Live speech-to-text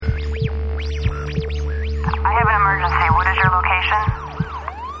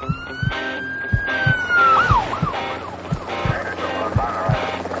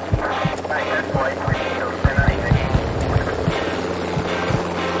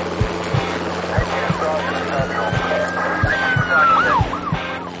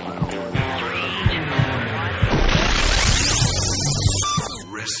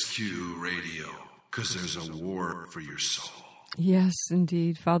Rescue Radio, because there's a war for your soul. Yes,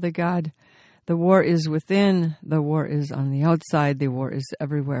 indeed, Father God. The war is within, the war is on the outside, the war is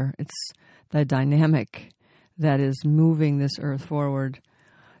everywhere. It's the dynamic that is moving this earth forward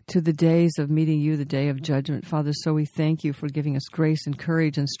to the days of meeting you, the day of judgment. Father, so we thank you for giving us grace and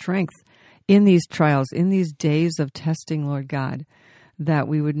courage and strength in these trials, in these days of testing, Lord God, that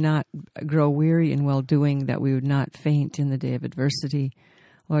we would not grow weary in well-doing, that we would not faint in the day of adversity.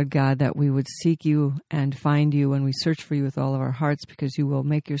 Lord God, that we would seek you and find you when we search for you with all of our hearts, because you will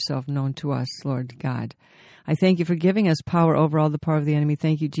make yourself known to us, Lord God. I thank you for giving us power over all the power of the enemy.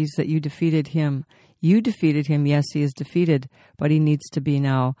 Thank you, Jesus, that you defeated him. You defeated him. Yes, he is defeated, but he needs to be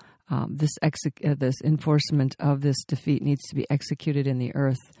now, this enforcement of this defeat needs to be executed in the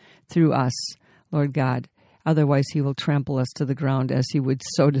earth through us, Lord God. Otherwise, he will trample us to the ground as he would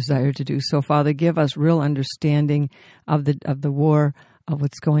so desire to do. So, Father, give us real understanding of the war, of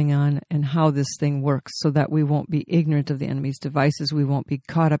what's going on and how this thing works, so that we won't be ignorant of the enemy's devices. We won't be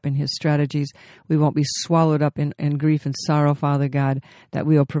caught up in his strategies. We won't be swallowed up in grief and sorrow, Father God, that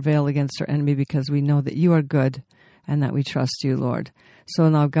we will prevail against our enemy, because we know that you are good and that we trust you, Lord. So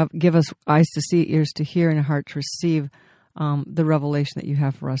now give us eyes to see, ears to hear, and a heart to receive the revelation that you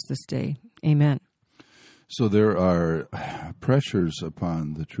have for us this day. Amen. So there are pressures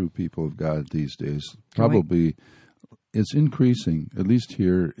upon the true people of God these days. Probably it's increasing, at least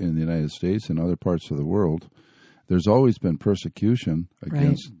here in the United States and other parts of the world. There's always been persecution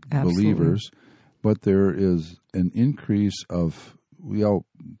against believers, but there is an increase of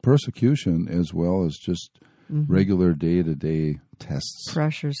persecution as well as just regular day-to-day tests.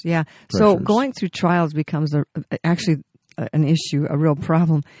 Pressures, yeah. So going through trials becomes actually an issue, a real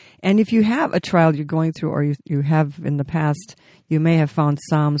problem. And if you have a trial you're going through, or you have in the past, you may have found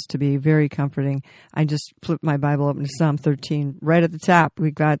Psalms to be very comforting. I just flipped my Bible open to Psalm 13. Right at the top, we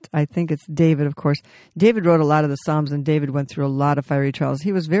got, I think it's David, of course. David wrote a lot of the Psalms, and David went through a lot of fiery trials.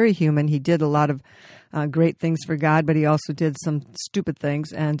 He was very human. He did a lot of great things for God, but he also did some stupid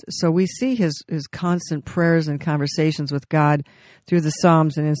things. And so we see his constant prayers and conversations with God through the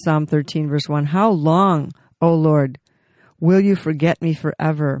Psalms. And in Psalm 13, verse 1, "How long, O Lord, will you forget me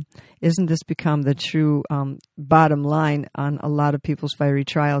forever?" Isn't this become the true bottom line on a lot of people's fiery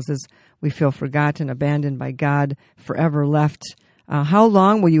trials, is we feel forgotten, abandoned by God, forever left. How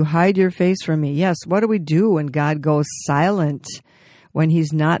long will you hide your face from me? Yes, what do we do when God goes silent, when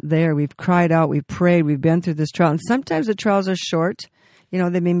he's not there? We've cried out, we've prayed, we've been through this trial. And sometimes the trials are short. You know,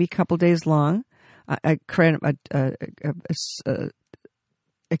 they may be a couple days long.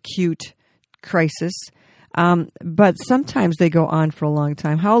 Acute crisis. But sometimes they go on for a long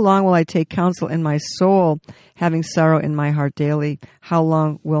time. How long will I take counsel in my soul, having sorrow in my heart daily? How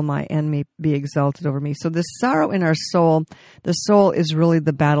long will my enemy be exalted over me? So the sorrow in our soul, the soul is really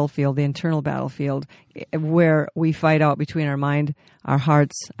the battlefield, the internal battlefield, where we fight out between our mind, our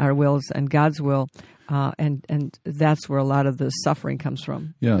hearts, our wills, and God's will. And that's where a lot of the suffering comes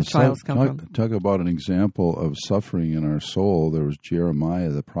from. Yeah, the trials come from. Talk about an example of suffering in our soul. There was Jeremiah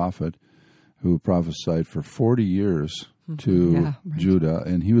the prophet, who prophesied for 40 years to Judah,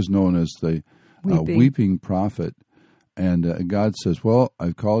 and he was known as the weeping prophet. And God says, well,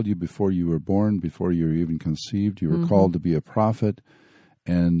 I called you before you were born, before you were even conceived. You were called to be a prophet.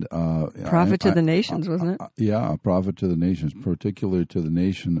 And prophet to the nations, wasn't it? Yeah, a prophet to the nations, particularly to the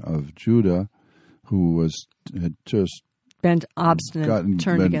nation of Judah, who had just been obstinate,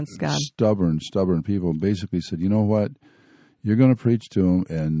 turned against God. Stubborn people. Basically said, you know what? You're going to preach to them,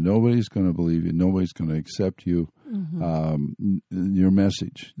 and nobody's going to believe you. Nobody's going to accept you, your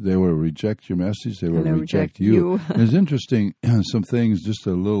message. They will reject your message. They will reject you. It's interesting, some things, just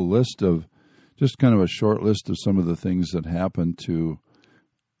a little list of, just kind of a short list of some of the things that happened to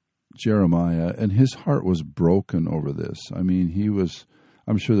Jeremiah, and his heart was broken over this. I mean,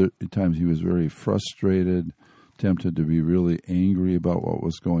 I'm sure that at times he was very frustrated, tempted to be really angry about what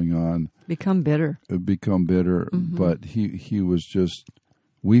was going on. Become bitter, but he was just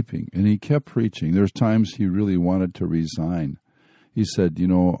weeping, and he kept preaching. There's times he really wanted to resign. He said, you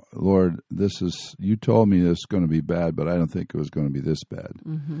know, Lord, you told me this is going to be bad, but I don't think it was going to be this bad.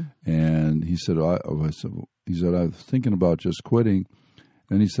 And he said, I was thinking about just quitting,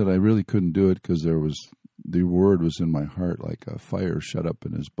 and he said, I really couldn't do it because the word was in my heart like a fire shut up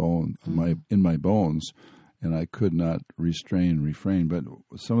in his bone, in my bones. and I could not refrain. But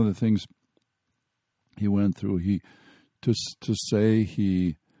some of the things he went through, to say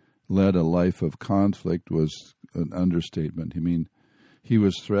he led a life of conflict was an understatement. I mean, he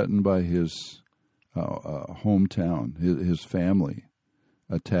was threatened by his hometown. His family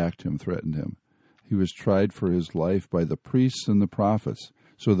attacked him, threatened him. He was tried for his life by the priests and the prophets.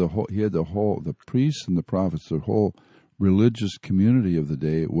 So the priests and the prophets, the whole religious community of the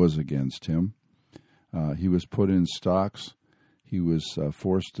day was against him. He was put in stocks. He was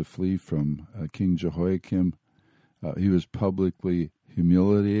forced to flee from King Jehoiakim. He was publicly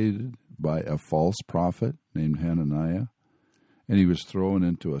humiliated by a false prophet named Hananiah. And he was thrown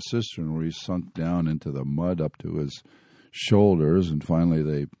into a cistern where he sunk down into the mud up to his shoulders. And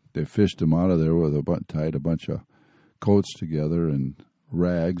finally they fished him out of there tied a bunch of coats together and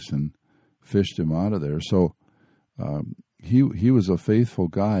rags and fished him out of there. So he was a faithful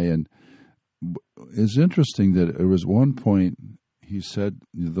guy. And it's interesting that there was one point the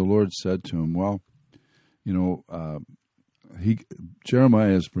Lord said to him, well,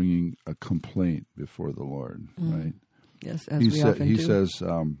 Jeremiah is bringing a complaint before the Lord, right? Yes, as we often do. He says,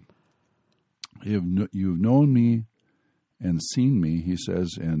 you've known me and seen me, he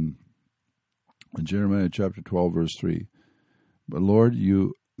says in Jeremiah chapter 12, verse 3. But Lord,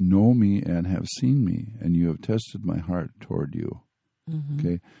 you know me and have seen me, and you have tested my heart toward you. Mm-hmm.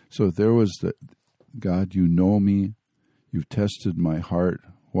 Okay? So if there was God, you know me, you've tested my heart,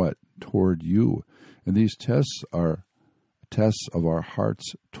 what? Toward you. And these tests are tests of our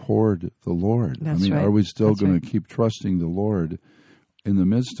hearts toward the Lord. That's right. Are we still going to keep trusting the Lord in the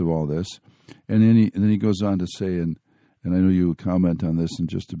midst of all this? And then he goes on to say, and I know you will comment on this in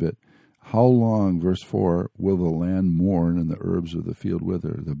just a bit, how long, verse 4, will the land mourn and the herbs of the field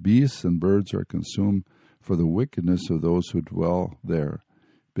wither? The beasts and birds are consumed for the wickedness of those who dwell there,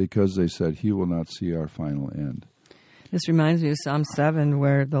 because they said, he will not see our final end. This reminds me of Psalm 7,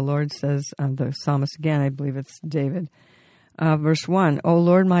 where the Lord says, the psalmist again, I believe it's David, verse 1, O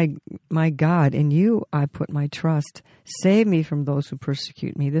Lord, my God, in you I put my trust. Save me from those who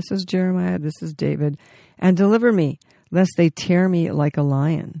persecute me. This is Jeremiah, this is David. And deliver me, lest they tear me like a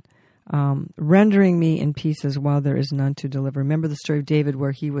lion, rendering me in pieces while there is none to deliver. Remember the story of David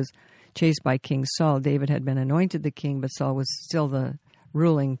where he was chased by King Saul. David had been anointed the king, but Saul was still the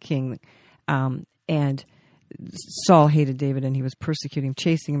ruling king. And Saul hated David, and he was persecuting him,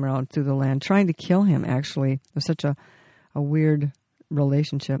 chasing him around through the land, trying to kill him, actually. It was such a weird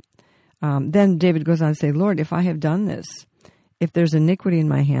relationship. Then David goes on to say, Lord, if I have done this, if there's iniquity in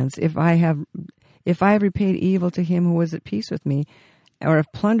my hands, if I have repaid evil to him who was at peace with me, or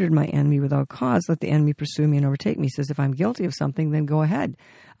have plundered my enemy without cause, let the enemy pursue me and overtake me. He says, if I'm guilty of something, then go ahead.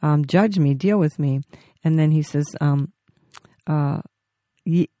 Judge me, deal with me. And then he says,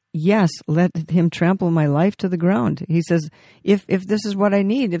 yes, let him trample my life to the ground. He says, if this is what I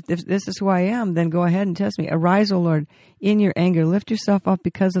need, if this is who I am, then go ahead and test me. Arise, O Lord, in your anger. Lift yourself up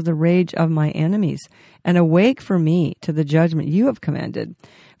because of the rage of my enemies, and awake for me to the judgment you have commanded.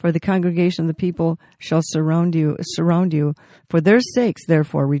 For the congregation of the people shall surround you. For their sakes,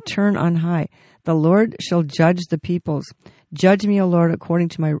 therefore, return on high. The Lord shall judge the peoples. Judge me, O Lord, according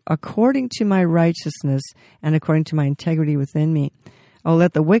to my righteousness and according to my integrity within me. Oh,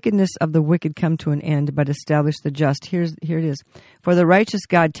 let the wickedness of the wicked come to an end, but establish the just. Here it is. For the righteous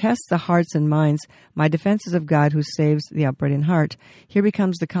God tests the hearts and minds. My defense is of God who saves the upright in heart. Here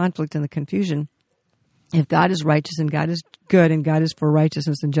becomes the conflict and the confusion. If God is righteous and God is good and God is for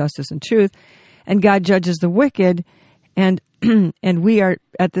righteousness and justice and truth, and God judges the wicked, and we are,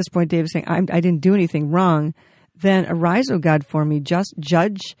 at this point, David saying, I didn't do anything wrong, then arise, O God, for me. Just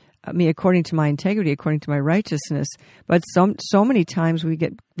judge me according to my integrity, according to my righteousness. But so many times we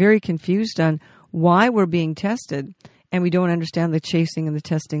get very confused on why we're being tested, and we don't understand the chasing and the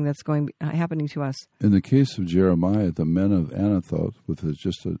testing that's happening to us. In the case of Jeremiah, the men of Anathoth, which is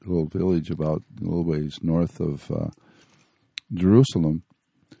just a little village about a little ways north of Jerusalem,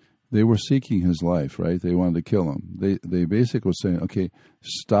 they were seeking his life, right? They wanted to kill him. They basically were saying, okay,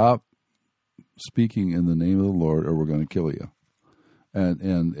 stop speaking in the name of the Lord or we're going to kill you.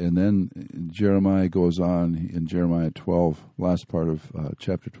 And then Jeremiah goes on in Jeremiah 12, last part of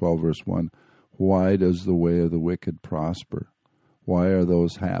chapter 12, verse 1. Why does the way of the wicked prosper? Why are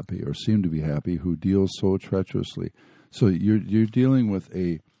those happy or seem to be happy who deal so treacherously? So you're dealing with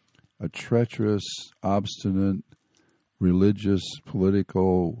a treacherous, obstinate, religious,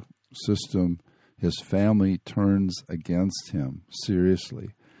 political system. His family turns against him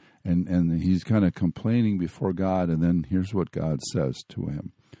seriously. And he's kind of complaining before God, and then here's what God says to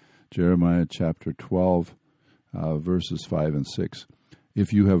him. Jeremiah chapter 12, verses 5 and 6.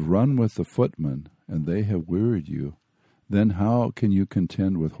 If you have run with the footmen and they have wearied you, then how can you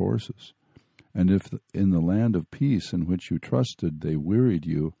contend with horses? And if in the land of peace in which you trusted they wearied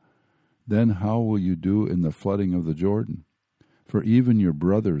you, then how will you do in the flooding of the Jordan? For even your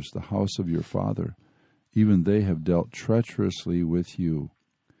brothers, the house of your father, even they have dealt treacherously with you.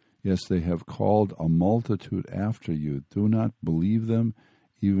 Yes, they have called a multitude after you. Do not believe them,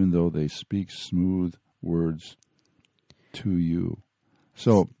 even though they speak smooth words to you.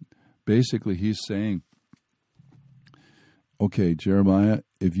 So basically he's saying, okay, Jeremiah,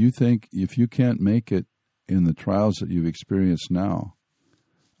 if you can't make it in the trials that you've experienced now,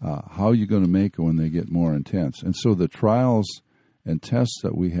 how are you going to make it when they get more intense? And so the trials and tests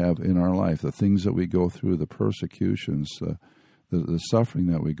that we have in our life, the things that we go through, the persecutions, the suffering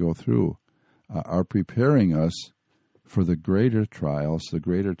that we go through, are preparing us for the greater trials, the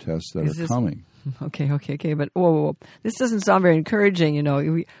greater tests that are coming. Okay. But whoa. This doesn't sound very encouraging.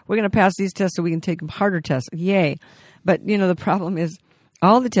 We're going to pass these tests so we can take harder tests. Yay. But, the problem is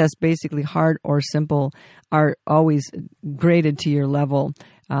all the tests, basically hard or simple, are always graded to your level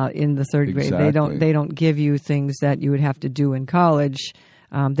in the third grade. They don't give you things that you would have to do in college.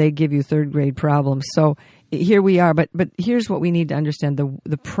 They give you third grade problems. So here we are. But here's what we need to understand.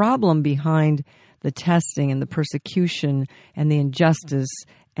 The problem behind the testing and the persecution and the injustice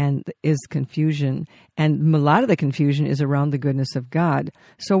and is confusion. And a lot of the confusion is around the goodness of God.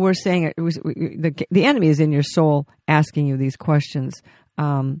 So we're saying the enemy is in your soul asking you these questions.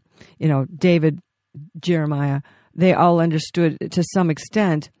 David, Jeremiah, they all understood to some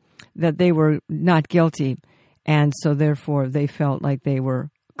extent that they were not guilty. And so therefore they felt like they were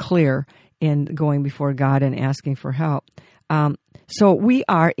clear in going before God and asking for help. So we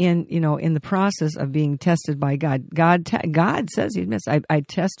are in the process of being tested by God. God says, He admits, I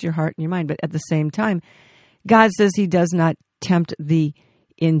test your heart and your mind. But at the same time, God says He does not tempt thee.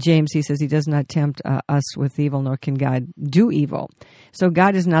 In James, He says He does not tempt us with evil, nor can God do evil. So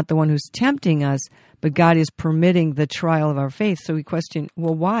God is not the one who's tempting us, but God is permitting the trial of our faith. So we question,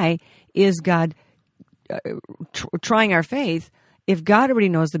 well, why is God trying our faith? If God already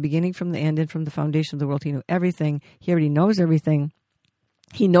knows the beginning from the end and from the foundation of the world, He knew everything. He already knows everything.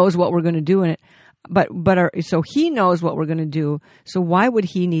 He knows what we're going to do in it. So He knows what we're going to do. So why would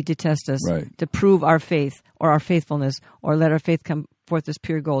He need to test us to prove our faith or our faithfulness or let our faith come forth as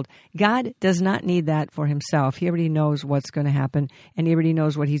pure gold? God does not need that for Himself. He already knows what's going to happen, and He already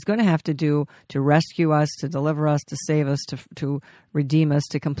knows what He's going to have to do to rescue us, to deliver us, to save us, to redeem us,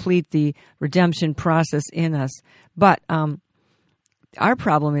 to complete the redemption process in us. But our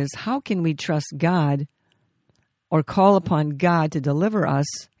problem is, how can we trust God or call upon God to deliver us,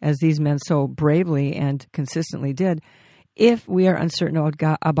 as these men so bravely and consistently did, if we are uncertain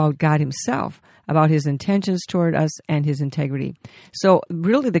about God Himself, about His intentions toward us and His integrity? So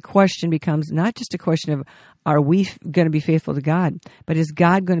really the question becomes not just a question of, are we going to be faithful to God, but is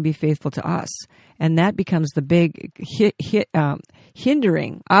God going to be faithful to us? And that becomes the big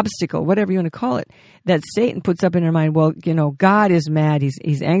hindering obstacle, whatever you want to call it, that Satan puts up in our mind. Well, God is mad.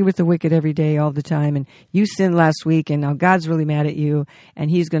 He's angry with the wicked every day, all the time. And you sinned last week, and now God's really mad at you, and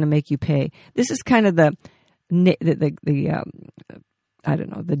He's going to make you pay. This is kind of the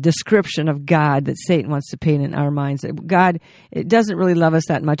description of God that Satan wants to paint in our minds. That God, it doesn't really love us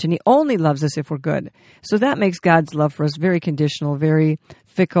that much, and He only loves us if we're good. So that makes God's love for us very conditional, very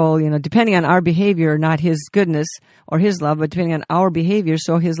fickle, depending on our behavior, not His goodness or His love, but depending on our behavior,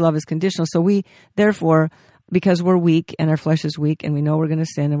 so His love is conditional. So we, therefore, because we're weak and our flesh is weak and we know we're going to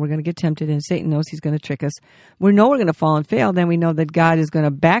sin and we're going to get tempted and Satan knows he's going to trick us, we know we're going to fall and fail, then we know that God is going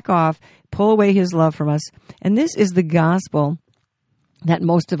to back off, pull away His love from us. And this is the gospel that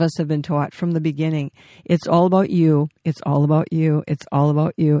most of us have been taught from the beginning. It's all about you. It's all about you. It's all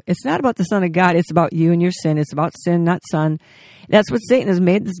about you. It's not about the Son of God. It's about you and your sin. It's about sin, not Son. That's what Satan has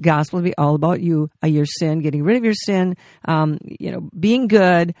made this gospel to be all about you, your sin, getting rid of your sin, being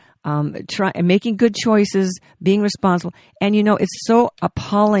good, making good choices, being responsible. And it's so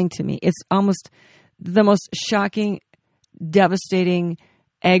appalling to me. It's almost the most shocking, devastating,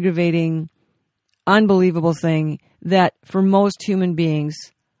 aggravating, unbelievable thing that for most human beings,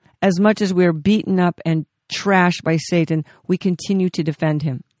 as much as we're beaten up and trashed by Satan, we continue to defend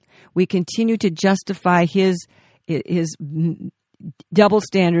him. We continue to justify his double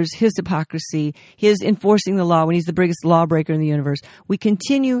standards, his hypocrisy, his enforcing the law when he's the biggest lawbreaker in the universe. We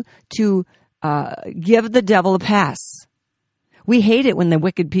continue to give the devil a pass. We hate it when the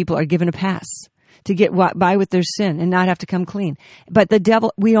wicked people are given a pass to get by with their sin and not have to come clean. But the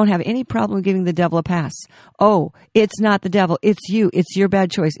devil, we don't have any problem giving the devil a pass. Oh, it's not the devil. It's you. It's your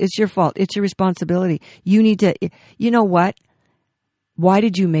bad choice. It's your fault. It's your responsibility. You need to, you know what? Why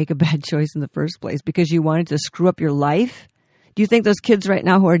did you make a bad choice in the first place? Because you wanted to screw up your life? Do you think those kids right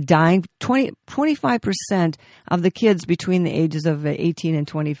now who are dying, 25% of the kids between the ages of 18 and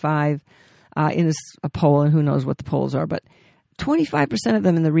 25 in a poll, and who knows what the polls are, but 25% of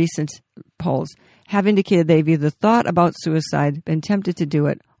them in the recent polls have indicated they've either thought about suicide, been tempted to do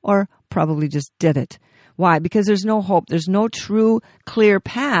it, or probably just did it. Why? Because there's no hope. There's no true, clear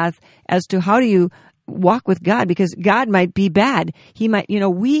path as to how do you walk with God, because God might be bad. He might,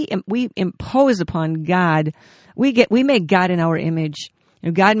 we impose upon God. We make God in our image.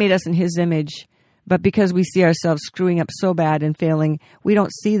 God made us in His image, but because we see ourselves screwing up so bad and failing, we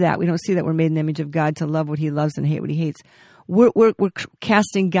don't see that. We don't see that we're made in the image of God to love what He loves and hate what He hates. We're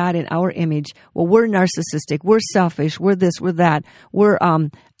casting God in our image. Well, we're narcissistic. We're selfish. We're this. We're that. We're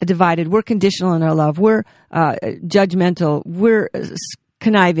divided. We're conditional in our love. We're judgmental. We're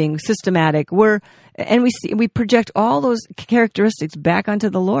conniving, systematic. And we project all those characteristics back onto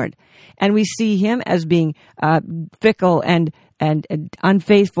the Lord, and we see Him as being fickle and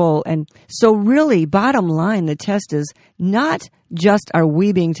unfaithful. And so really, bottom line, the test is not just are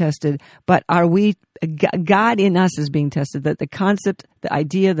we being tested, but are we, God in us is being tested. That the concept, the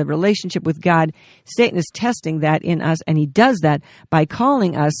idea, the relationship with God, Satan is testing that in us, and he does that by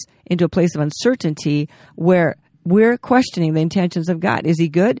calling us into a place of uncertainty where we're questioning the intentions of God. Is He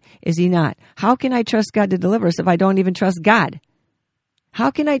good? Is He not? How can I trust God to deliver us if I don't even trust God?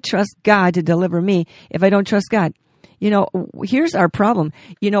 How can I trust God to deliver me if I don't trust God? Here's our problem.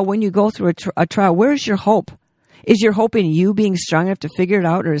 When you go through a trial, where's your hope? Is your hope in you being strong enough to figure it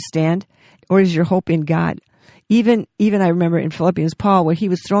out or to stand? Or is your hope in God? Even I remember in Philippians, Paul, when he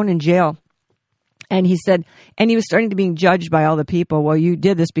was thrown in jail, and he said, and he was starting to being judged by all the people. Well, you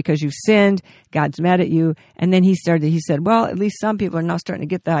did this because you sinned. God's mad at you. And then he said, well, at least some people are now starting to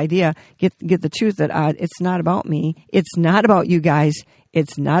get the idea, get the truth that it's not about me. It's not about you guys.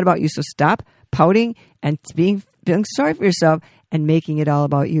 It's not about you. So stop pouting and feeling sorry for yourself and making it all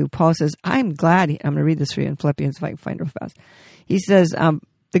about you. Paul says, I'm glad. I'm going to read this for you in Philippians if I can find it real fast. He says, and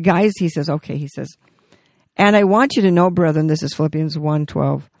I want you to know, brethren, this is Philippians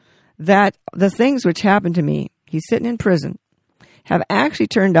 1:12, that the things which happened to me, he's sitting in prison, have actually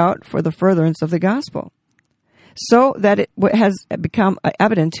turned out for the furtherance of the gospel, so that it has become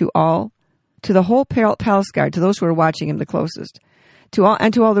evident to the whole palace guard, to those who are watching him the closest, to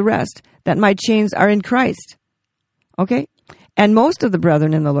all the rest, that my chains are in Christ. Okay? And most of the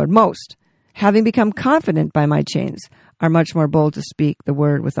brethren in the Lord, having become confident by my chains, are much more bold to speak the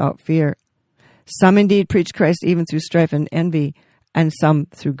word without fear. Some indeed preach Christ even through strife and envy, and some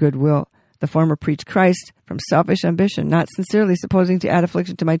through goodwill. The former preach Christ from selfish ambition, not sincerely supposing to add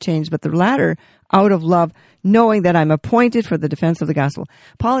affliction to my chains, but the latter out of love, knowing that I'm appointed for the defense of the gospel.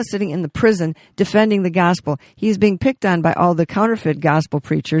 Paul is sitting in the prison defending the gospel. He's being picked on by all the counterfeit gospel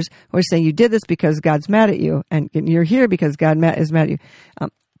preachers who are saying, you did this because God's mad at you, and you're here because God is mad at you.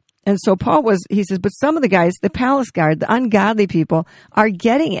 And so he says, but some of the guys, the palace guard, the ungodly people, are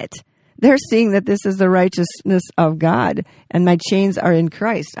getting it. They're seeing that this is the righteousness of God, and my chains are in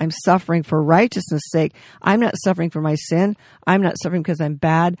Christ. I'm suffering for righteousness' sake. I'm not suffering for my sin. I'm not suffering because I'm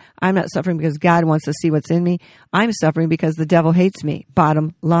bad. I'm not suffering because God wants to see what's in me. I'm suffering because the devil hates me,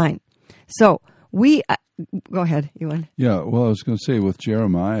 bottom line. So go ahead, Ewan. Yeah, well, I was going to say with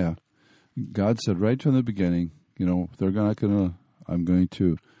Jeremiah, God said right from the beginning, you're going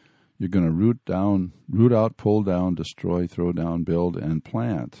to root out, pull down, destroy, throw down, build, and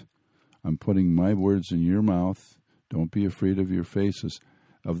plant. I'm putting my words in your mouth. Don't be afraid of their faces.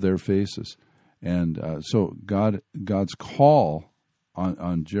 And so God's call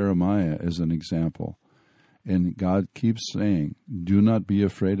on Jeremiah is an example. And God keeps saying, do not be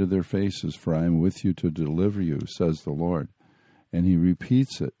afraid of their faces, for I am with you to deliver you, says the Lord. And he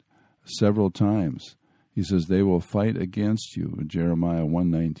repeats it several times. He says, they will fight against you, Jeremiah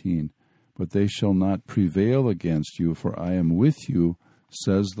 1:19, but they shall not prevail against you, for I am with you,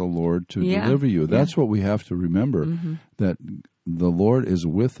 says the Lord, to deliver you. That's what we have to remember, that the Lord is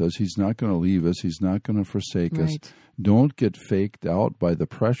with us. He's not going to leave us. He's not going to forsake us. Don't get faked out by the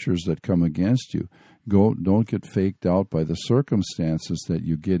pressures that come against you. Don't get faked out by the circumstances that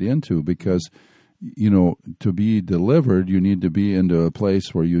you get into, because, to be delivered, you need to be into a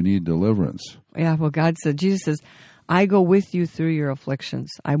place where you need deliverance. Yeah, well, Jesus says, I go with you through your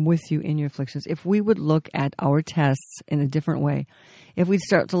afflictions. I'm with you in your afflictions. If we would look at our tests in a different way, if we'd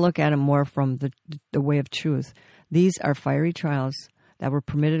start to look at them more from the way of truth, these are fiery trials that were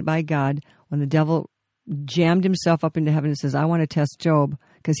permitted by God when the devil jammed himself up into heaven and says, I want to test Job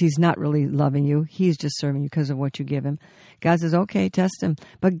because he's not really loving you. He's just serving you because of what you give him. God says, okay, test him.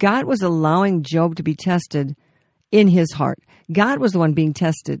 But God was allowing Job to be tested in his heart. God was the one being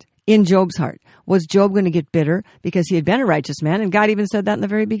tested in Job's heart. Was Job going to get bitter because he had been a righteous man? And God even said that in the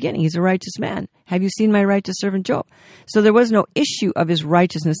very beginning. He's a righteous man. Have you seen my righteous servant Job? So there was no issue of his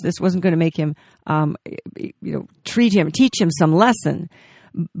righteousness. This wasn't going to make him, teach him some lesson.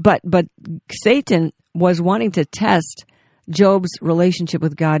 But Satan was wanting to test Job's relationship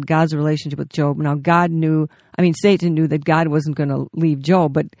with God, God's relationship with Job. Now, Satan knew that God wasn't going to leave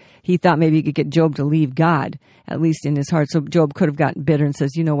Job, but he thought maybe he could get Job to leave God, at least in his heart. So Job could have gotten bitter and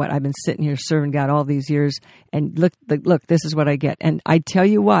says, you know what, I've been sitting here serving God all these years, and look, this is what I get. And I tell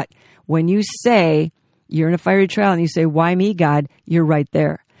you what, when you say you're in a fiery trial and you say, why me, God, you're right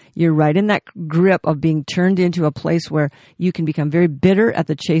there. You're right in that grip of being turned into a place where you can become very bitter at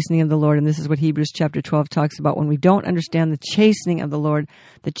the chastening of the Lord. And this is what Hebrews chapter 12 talks about. When we don't understand the chastening of the Lord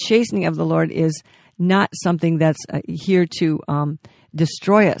is not something that's here to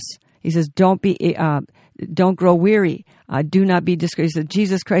destroy us. He says, don't grow weary. Do not be discouraged. He said,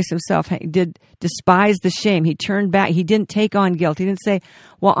 Jesus Christ himself did despise the shame. He turned back. He didn't take on guilt. He didn't say,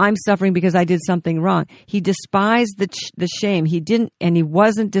 well, I'm suffering because I did something wrong. He despised the shame. He didn't, and he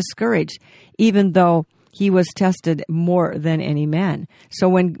wasn't discouraged, even though he was tested more than any man. So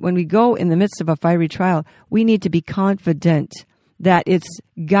when we go in the midst of a fiery trial, we need to be confident that it's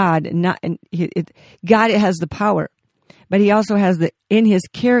God. God has the power. But he also has in his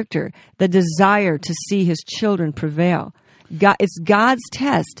character, the desire to see his children prevail. It's God's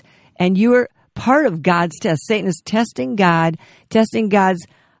test, and you're part of God's test. Satan is testing God, testing God's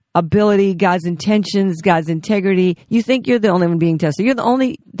ability, God's intentions, God's integrity. You think you're the only one being tested. You're the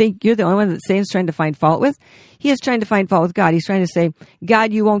only one that Satan's trying to find fault with. He is trying to find fault with God. He's trying to say,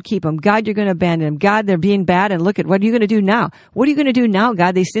 God, you won't keep them. God, you're going to abandon them. God, they're being bad, and look at what are you going to do now? What are you going to do now,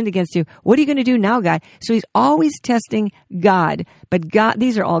 God? They sinned against you. What are you going to do now, God? So he's always testing God. But God,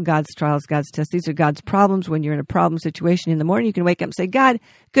 these are all God's trials, God's tests. These are God's problems. When you're in a problem situation in the morning, you can wake up and say, God,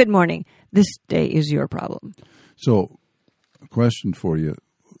 good morning. This day is your problem. So, a question for you.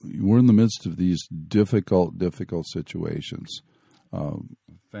 We're in the midst of these difficult situations,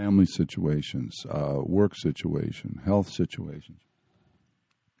 family situations, work situation, health situations.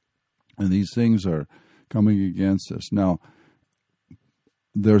 And these things are coming against us. Now,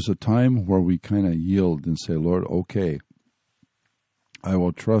 there's a time where we kind of yield and say, Lord, okay, I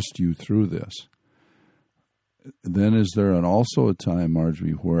will trust you through this. Then is there also a time,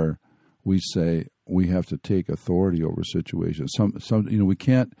 Marjorie, where we say, we have to take authority over situations. We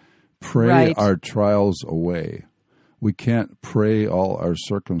can't pray our trials away. We can't pray all our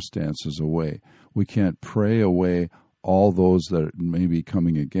circumstances away. We can't pray away all those that may be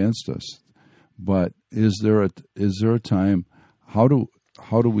coming against us. But is there a time? How do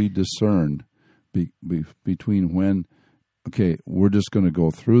we discern between when, okay, we're just going to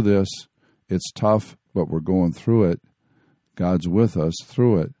go through this. It's tough, but we're going through it. God's with us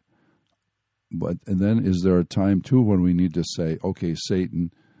through it. And then is there a time, too, when we need to say, okay,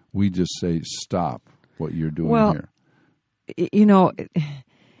 Satan, we just say, stop what you're doing here?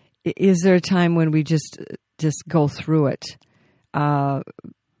 Is there a time when we just go through it?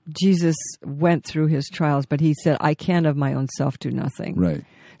 Jesus went through his trials, but he said, I can of my own self do nothing. Right.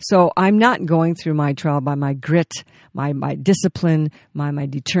 So I'm not going through my trial by my grit, my discipline, my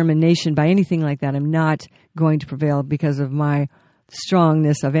determination, by anything like that. I'm not going to prevail because of my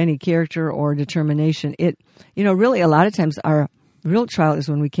strongness of any character or determination. Really a lot of times our real trial is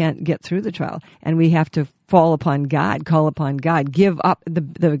when we can't get through the trial and we have to fall upon God, call upon God, give up.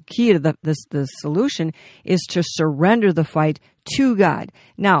 The key to the solution is to surrender the fight to God.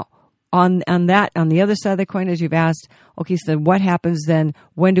 Now, on the other side of the coin, as you've asked, okay, so what happens then?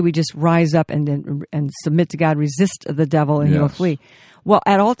 When do we just rise up and submit to God, resist the devil, and he'll flee? Well,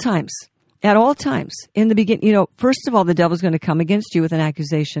 at all times. At all times, in the beginning, first of all, the devil's going to come against you with an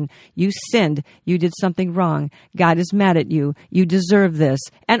accusation. You sinned. You did something wrong. God is mad at you. You deserve this.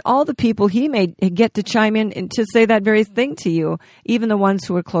 And all the people he may get to chime in and to say that very thing to you, even the ones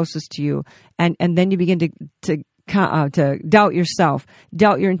who are closest to you. And then you begin to doubt yourself,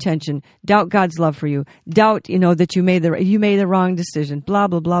 doubt your intention, doubt God's love for you, doubt, that you made the wrong decision, blah,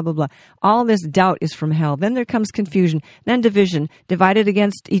 blah, blah, blah, blah. All this doubt is from hell. Then there comes confusion, then division, divided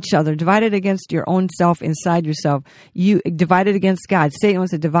against each other, divided against your own self inside yourself, you divided against God. Satan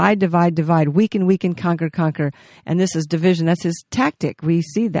wants to divide, divide, divide, weaken, conquer, conquer. And this is division. That's his tactic. We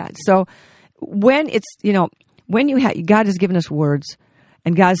see that. So when God has given us words,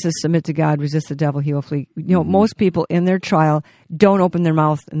 and God says, submit to God, resist the devil, he will flee. Most people in their trial don't open their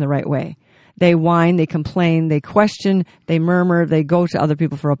mouth in the right way. They whine, they complain, they question, they murmur, they go to other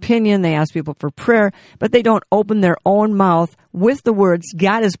people for opinion, they ask people for prayer, but they don't open their own mouth with the words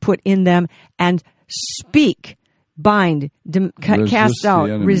God has put in them and speak bind, cast out,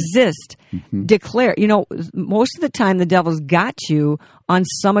 resist, declare. You know, most of the time the devil's got you on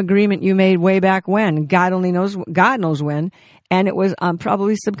some agreement you made way back when. God knows when. And it was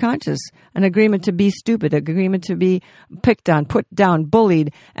probably subconscious, an agreement to be stupid, an agreement to be picked on, put down,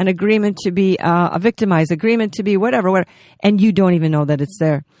 bullied, an agreement to be victimized, agreement to be whatever, and you don't even know that it's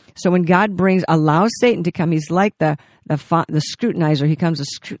there. So when God allows Satan to come, he's like the scrutinizer. He comes to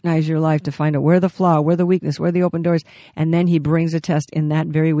scrutinize your life to find out where the flaw, where the weakness, where the open doors, and then he brings a test in that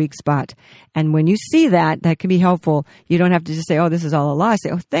very weak spot. And when you see that can be helpful. You don't have to just say, oh, this is all a lie. Say,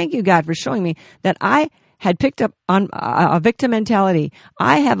 oh, thank you, God, for showing me that I had picked up on a victim mentality.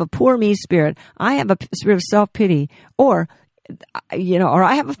 I have a poor me spirit. I have a spirit of self-pity, or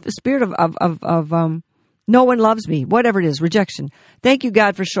I have a spirit of no one loves me, whatever it is, rejection. Thank you,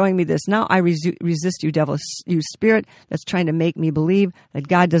 God, for showing me this. Now I resist you, devil, you spirit that's trying to make me believe that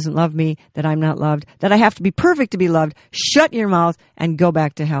God doesn't love me, that I'm not loved, that I have to be perfect to be loved. Shut your mouth and go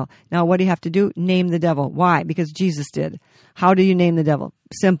back to hell. Now, what do you have to do? Name the devil. Why? Because Jesus did. How do you name the devil?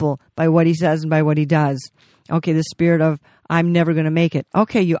 Simple, by what he says and by what he does. Okay, the spirit of, I'm never going to make it.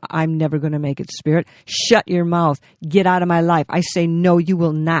 Okay, I'm never going to make it, spirit. Shut your mouth. Get out of my life. I say, no, you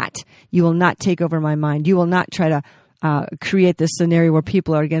will not. You will not take over my mind. You will not try to create this scenario where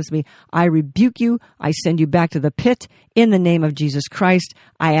people are against me. I rebuke you. I send you back to the pit in the name of Jesus Christ.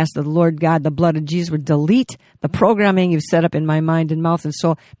 I ask the Lord God, the blood of Jesus would delete the programming you've set up in my mind and mouth and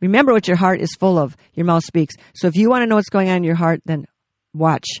soul. Remember what your heart is full of. Your mouth speaks. So if you want to know what's going on in your heart, then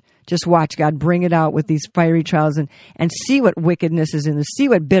watch. Just watch God bring it out with these fiery trials and see what wickedness is in there, see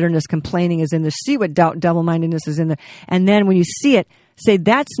what bitterness, complaining is in there, see what doubt, double-mindedness is in there. And then when you see it, say,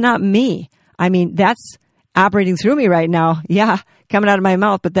 that's not me. I mean, that's operating through me right now. Yeah, coming out of my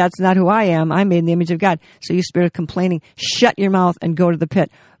mouth, but that's not who I am. I'm made in the image of God. So you spirit of complaining, shut your mouth and go to the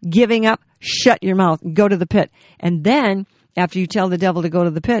pit. Giving up, shut your mouth, go to the pit. And then after you tell the devil to go to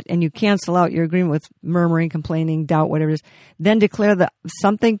the pit and you cancel out your agreement with murmuring, complaining, doubt, whatever it is, then declare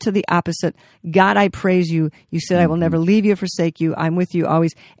something to the opposite. God, I praise you. You said, I will never leave you or forsake you. I'm with you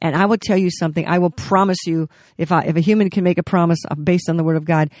always. And I will tell you something. I will promise you, if a human can make a promise based on the word of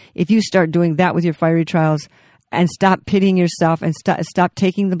God, if you start doing that with your fiery trials and stop pitying yourself and stop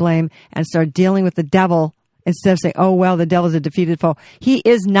taking the blame and start dealing with the devil, instead of saying, oh, well, the devil's a defeated foe. He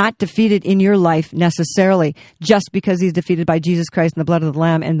is not defeated in your life necessarily just because he's defeated by Jesus Christ and the blood of the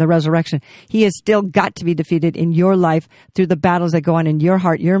Lamb and the resurrection. He has still got to be defeated in your life through the battles that go on in your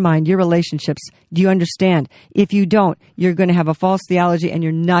heart, your mind, your relationships. Do you understand? If you don't, you're going to have a false theology and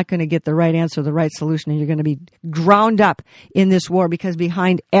you're not going to get the right answer, the right solution, and you're going to be ground up in this war, because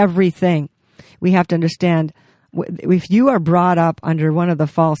behind everything, we have to understand, if you are brought up under one of the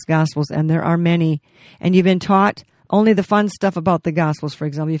false gospels, and there are many, and you've been taught only the fun stuff about the gospels, for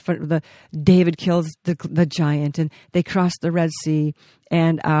example, David kills the giant, and they cross the Red Sea,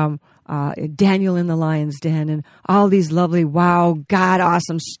 and Daniel in the lion's den, and all these lovely, wow, God,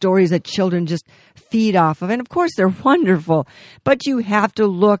 awesome stories that children just feed off of. And of course, they're wonderful, but you have to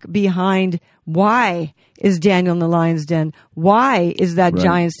look behind. Why is Daniel in the lion's den? Why is that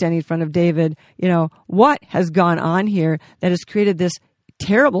giant standing in front of David? You know, what has gone on here that has created this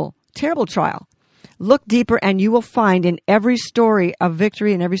terrible, terrible trial? Look deeper, and you will find in every story of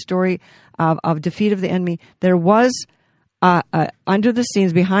victory and every story of defeat of the enemy, there was under the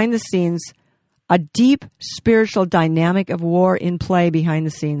scenes, behind the scenes, a deep spiritual dynamic of war in play behind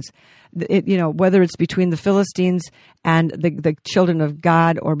the scenes. Whether it's between the Philistines and the children of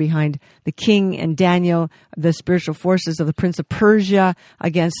God, or behind the king and Daniel, the spiritual forces of the prince of Persia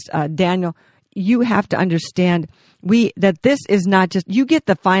against Daniel. You have to understand that this is not just, you get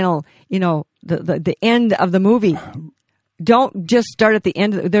the final, the end of the movie. Don't just start at the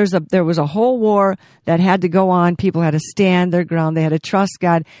end. There was a whole war that had to go on. People had to stand their ground. They had to trust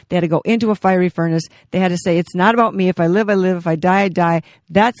God. They had to go into a fiery furnace. They had to say, it's not about me. If I live, I live. If I die, I die.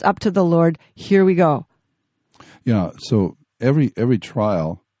 That's up to the Lord. Here we go. Yeah. So every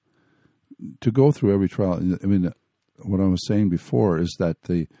trial, to go through every trial, I mean, what I was saying before is that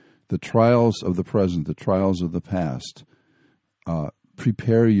the trials of the present, the trials of the past,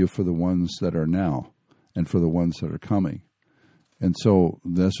 prepare you for the ones that are now and for the ones that are coming. And so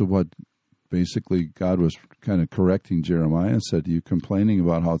that's what basically God was kind of correcting Jeremiah and said, you complaining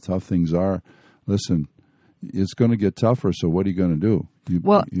about how tough things are. Listen, it's going to get tougher, so what are you going to do?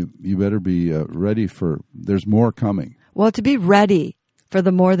 You better be ready there's more coming. Well, to be ready for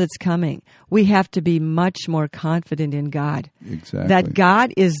the more that's coming, we have to be much more confident in God. Exactly. That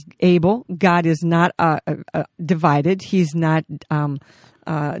God is able. God is not divided. He's not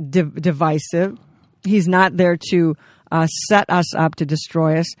divisive. He's not there to set us up to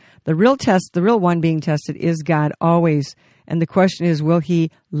destroy us. The real one being tested is God always. And the question is, will He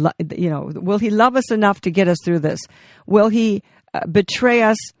love us enough to get us through this? Will He betray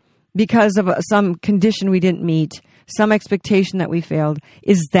us because of some condition we didn't meet, some expectation that we failed?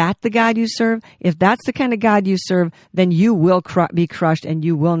 Is that the God you serve? If that's the kind of God you serve, then you will be crushed and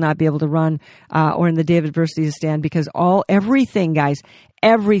you will not be able to run or in the day of adversity to stand, because everything, guys,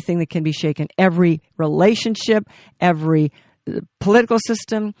 everything that can be shaken, every relationship, every political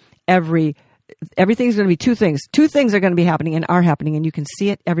system, everything's going to be two things. Two things are going to be happening and are happening, and you can see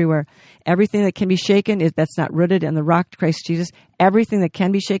it everywhere. Everything that can be shaken that's not rooted in the rock, Christ Jesus. Everything that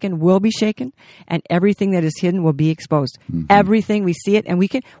can be shaken will be shaken, and everything that is hidden will be exposed. Mm-hmm. Everything, we see it, and we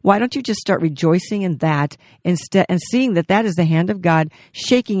can. Why don't you just start rejoicing in that instead, and seeing that is the hand of God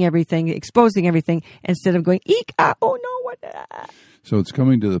shaking everything, exposing everything, instead of going, eek, oh no, what? So it's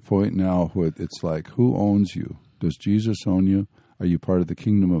coming to the point now where it's like, who owns you? Does Jesus own you? Are you part of the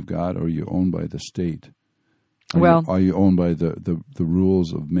kingdom of God, or are you owned by the state? Are you owned by the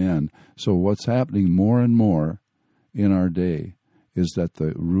rules of men? So what's happening more and more in our day is that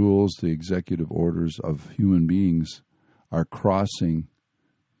the rules, the executive orders of human beings are crossing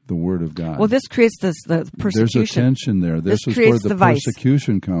the Word of God. Well, this creates the persecution. There's a tension there. This is where the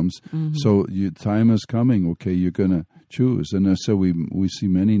persecution comes. Mm-hmm. So time is coming. Okay, you're going to choose. And so we see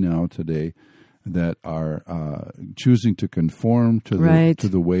many now today that are choosing to conform to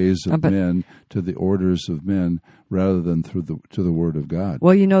the ways of men, to the orders of men, rather than to the Word of God.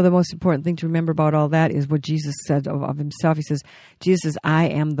 Well, the most important thing to remember about all that is what Jesus said of himself. He says, I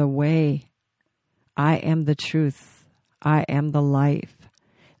am the way, I am the truth, I am the life.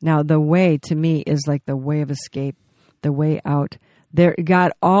 Now, the way to me is like the way of escape, the way out.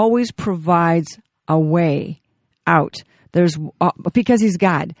 God always provides a way out. Because He's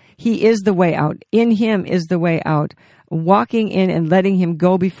God. He is the way out. In Him is the way out. Walking in and letting Him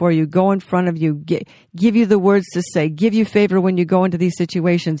go before you, go in front of you, give you the words to say, give you favor when you go into these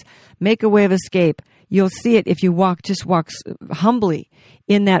situations, make a way of escape. You'll see it if you walk humbly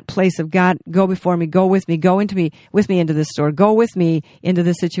in that place of God. Go before me, go with me, with me into this store, go with me into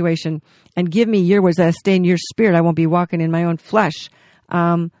this situation, and give me your words that I stay in your spirit. I won't be walking in my own flesh.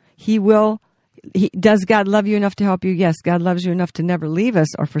 Does God love you enough to help you? Yes, God loves you enough to never leave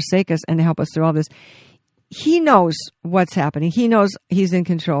us or forsake us and to help us through all this. He knows what's happening. He knows He's in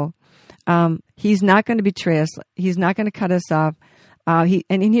control. He's not going to betray us. He's not going to cut us off.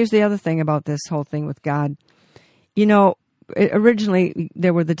 And here's the other thing about this whole thing with God. Originally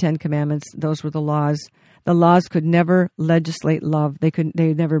there were the 10 Commandments. Those were the laws. The laws could never legislate love. They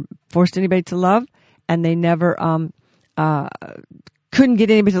never forced anybody to love, and they never couldn't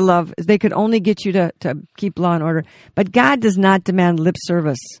get anybody to love. They could only get you to keep law and order. But God does not demand lip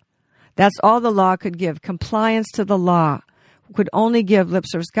service. That's all the law could give. Compliance to the law could only give lip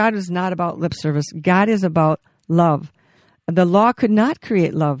service. God is not about lip service. God is about love. The law could not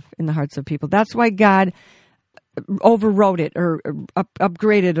create love in the hearts of people. That's why God overrode it or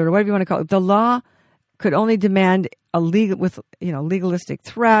upgraded or whatever you want to call it. The law could only demand legalistic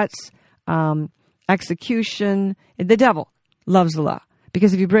threats, execution. The devil loves the law,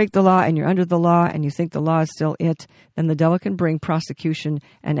 because if you break the law and you're under the law and you think the law is still it, then the devil can bring prosecution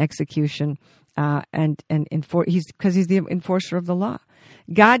and execution, because he's the enforcer of the law.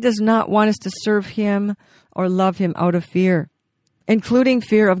 God does not want us to serve Him or love Him out of fear, including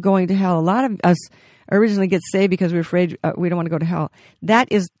fear of going to hell. A lot of us originally get saved because we're afraid we don't want to go to hell.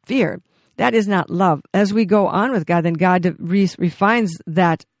 That is fear. That is not love. As we go on with God, then God refines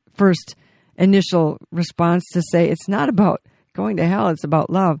that first initial response to say it's not about going to hell, it's about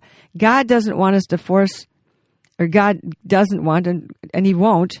love. God doesn't want us to force, or God doesn't want, and He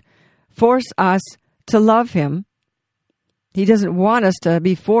won't force us to love Him. He doesn't want us to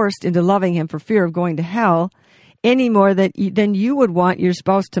be forced into loving Him for fear of going to hell any more than you would want your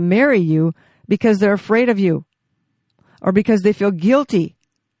spouse to marry you because they're afraid of you, or because they feel guilty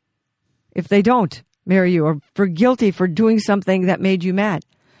if they don't marry you, or for guilty for doing something that made you mad.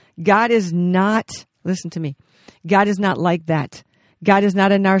 God is not, listen to me, God is not like that. God is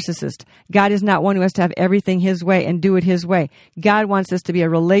not a narcissist. God is not one who has to have everything His way and do it His way. God wants this to be a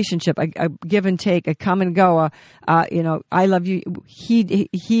relationship, a give and take, a come and go, I love you.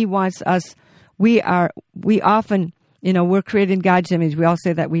 He wants us. We often, we're created in God's image. We all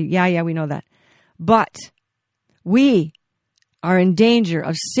say that. We know that. But we are in danger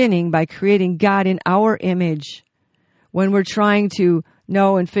of sinning by creating God in our image. When we're trying to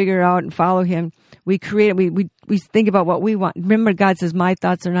know and figure out and follow Him, we think about what we want. Remember, God says, "My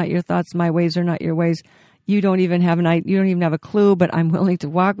thoughts are not your thoughts, my ways are not your ways." You don't even have a clue, but I'm willing to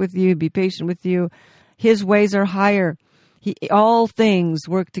walk with you, be patient with you. His ways are higher. All things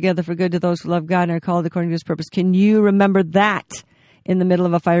work together for good to those who love God and are called according to His purpose. Can you remember that in the middle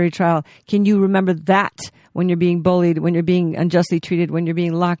of a fiery trial? Can you remember that when you're being bullied, when you're being unjustly treated, when you're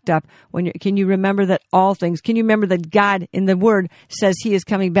being locked up? Can you remember that all things? Can you remember that God in the Word says He is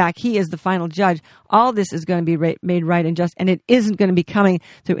coming back? He is the final judge. All this is going to be made right and just, and it isn't going to be coming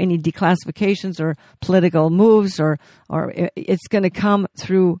through any declassifications or political moves, or it's going to come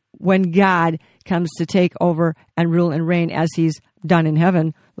through when God comes to take over and rule and reign as He's done in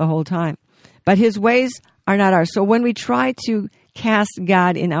heaven the whole time. But His ways are not ours. So when we try to cast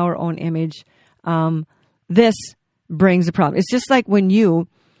God in our own image, this brings a problem. It's just like when you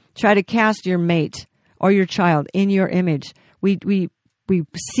try to cast your mate or your child in your image. We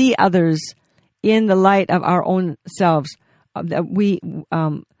see others in the light of our own selves. We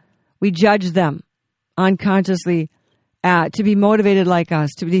judge them unconsciously to be motivated like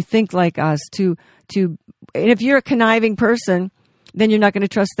us, to think like us. And if you're a conniving person, then you're not going to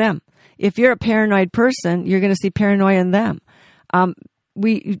trust them. If you're a paranoid person, you're going to see paranoia in them.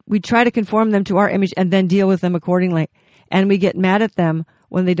 We try to conform them to our image and then deal with them accordingly. And we get mad at them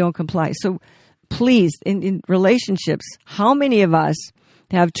when they don't comply. So please, in relationships, how many of us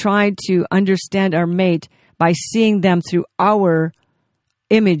have tried to understand our mate by seeing them through our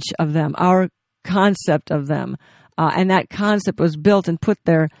image of them, our concept of them? And that concept was built and put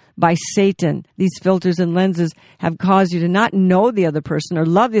there by Satan. These filters and lenses have caused you to not know the other person or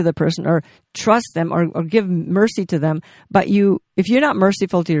love the other person or trust them or give mercy to them. But if you're not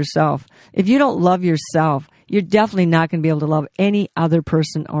merciful to yourself, if you don't love yourself, you're definitely not going to be able to love any other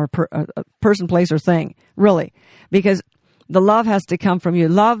person or person, place, or thing, really. Because the love has to come from you.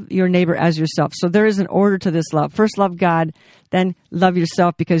 Love your neighbor as yourself. So there is an order to this love. First, love God, then love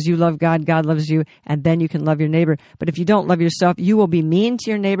yourself because you love God, God loves you, and then you can love your neighbor. But if you don't love yourself, you will be mean to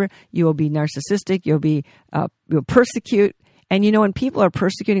your neighbor, you will be narcissistic, you'll persecute. And when people are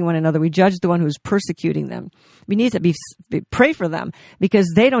persecuting one another, we judge the one who's persecuting them. We need to pray for them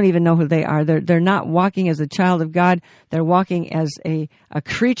because they don't even know who they are. They're not walking as a child of God. They're walking as a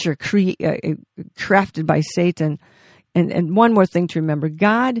creature crafted by Satan. And one more thing to remember,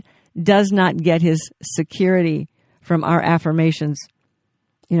 God does not get His security from our affirmations.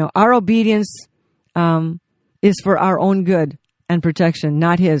 Our obedience is for our own good and protection,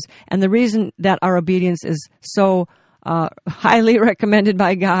 not His. And the reason that our obedience is so highly recommended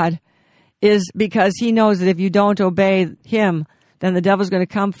by God is because He knows that if you don't obey Him, then the devil's going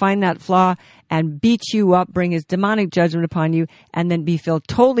to come find that flaw and beat you up, bring his demonic judgment upon you, and then feel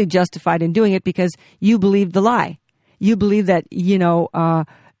totally justified in doing it because you believed the lie. You believe that,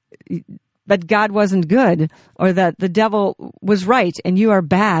 that God wasn't good or that the devil was right and you are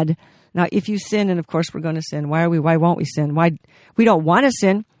bad. Now, if you sin, and of course we're going to sin, why won't we sin? Why? We don't want to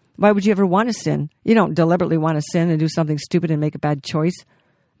sin. Why would you ever want to sin? You don't deliberately want to sin and do something stupid and make a bad choice.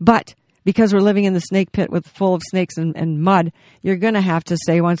 But because we're living in the snake pit full of snakes and mud, you're going to have to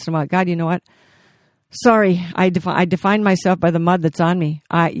say once in a while, God, you know what? Sorry, I define myself by the mud that's on me.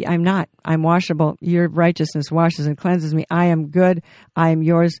 I'm not. I'm washable. Your righteousness washes and cleanses me. I am good. I am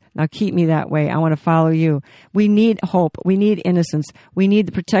yours. Now keep me that way. I want to follow you. We need hope. We need innocence. We need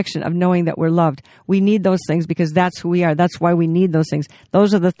the protection of knowing that we're loved. We need those things because that's who we are. That's why we need those things.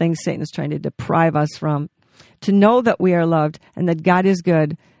 Those are the things Satan is trying to deprive us from. To know that we are loved and that God is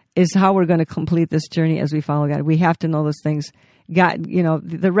good is how we're going to complete this journey as we follow God. We have to know those things. God,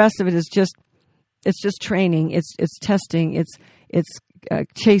 the rest of it is just... It's just training. It's testing. It's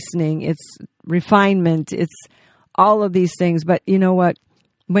chastening. It's refinement. It's all of these things. But you know what?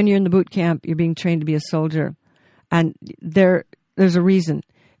 When you're in the boot camp, you're being trained to be a soldier, and there's a reason.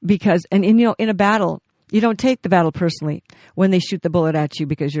 Because in a battle, you don't take the battle personally when they shoot the bullet at you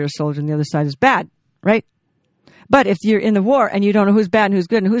because you're a soldier and the other side is bad, right? But if you're in the war and you don't know who's bad and who's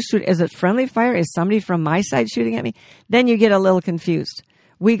good and who's shooting, is it friendly fire? Is somebody from my side shooting at me? Then you get a little confused.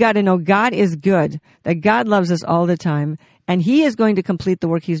 We got to know God is good, that God loves us all the time, and He is going to complete the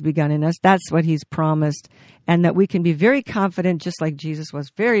work He's begun in us. That's what He's promised, and that we can be very confident, just like Jesus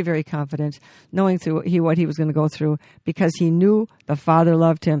was very, very confident, knowing through what He was going to go through, because He knew the Father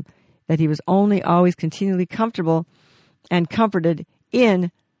loved Him, that He was only always continually comfortable and comforted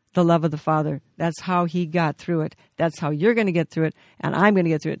in the love of the Father. That's how He got through it. That's how you're going to get through it, and I'm going to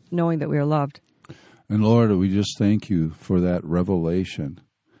get through it, knowing that we are loved. And Lord, we just thank You for that revelation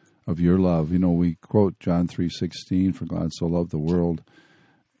of Your love. We quote John 3:16, for God so loved the world,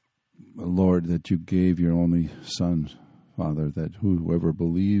 Lord, that You gave Your only Son, Father, that whoever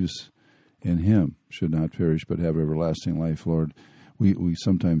believes in Him should not perish but have everlasting life, Lord. We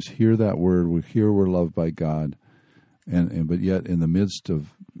sometimes hear that word, we hear we're loved by God, But yet in the midst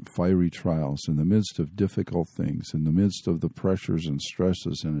of fiery trials, in the midst of difficult things, in the midst of the pressures and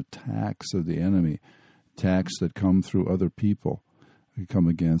stresses and attacks of the enemy, attacks that come through other people who come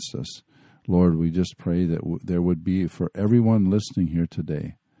against us, Lord, we just pray that there would be, for everyone listening here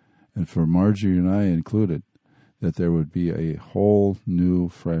today, and for Marjorie and I included, that there would be a whole new,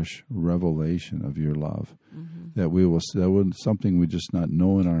 fresh revelation of your love. That would something we just not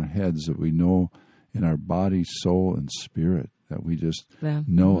know in our heads, that we know in our body, soul, and spirit, that we just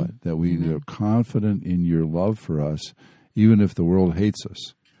know it, that we are confident in your love for us, even if the world hates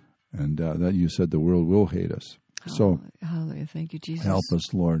us. And that you said the world will hate us. So, hallelujah. Thank you, Jesus. Help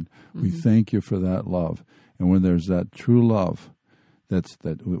us, Lord. We thank you for that love. And when there's that true love, that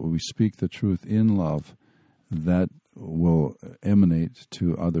we speak the truth in love, that will emanate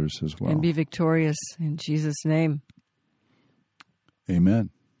to others as well. And be victorious in Jesus' name.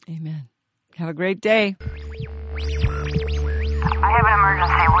 Amen. Amen. Have a great day. I have an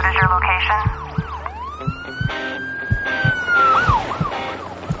emergency. What is your location?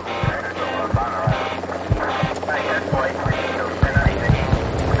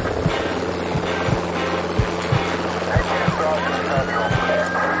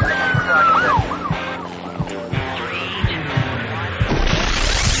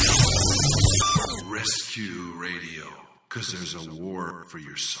 Rescue Radio, because there's a war for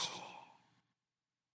your soul.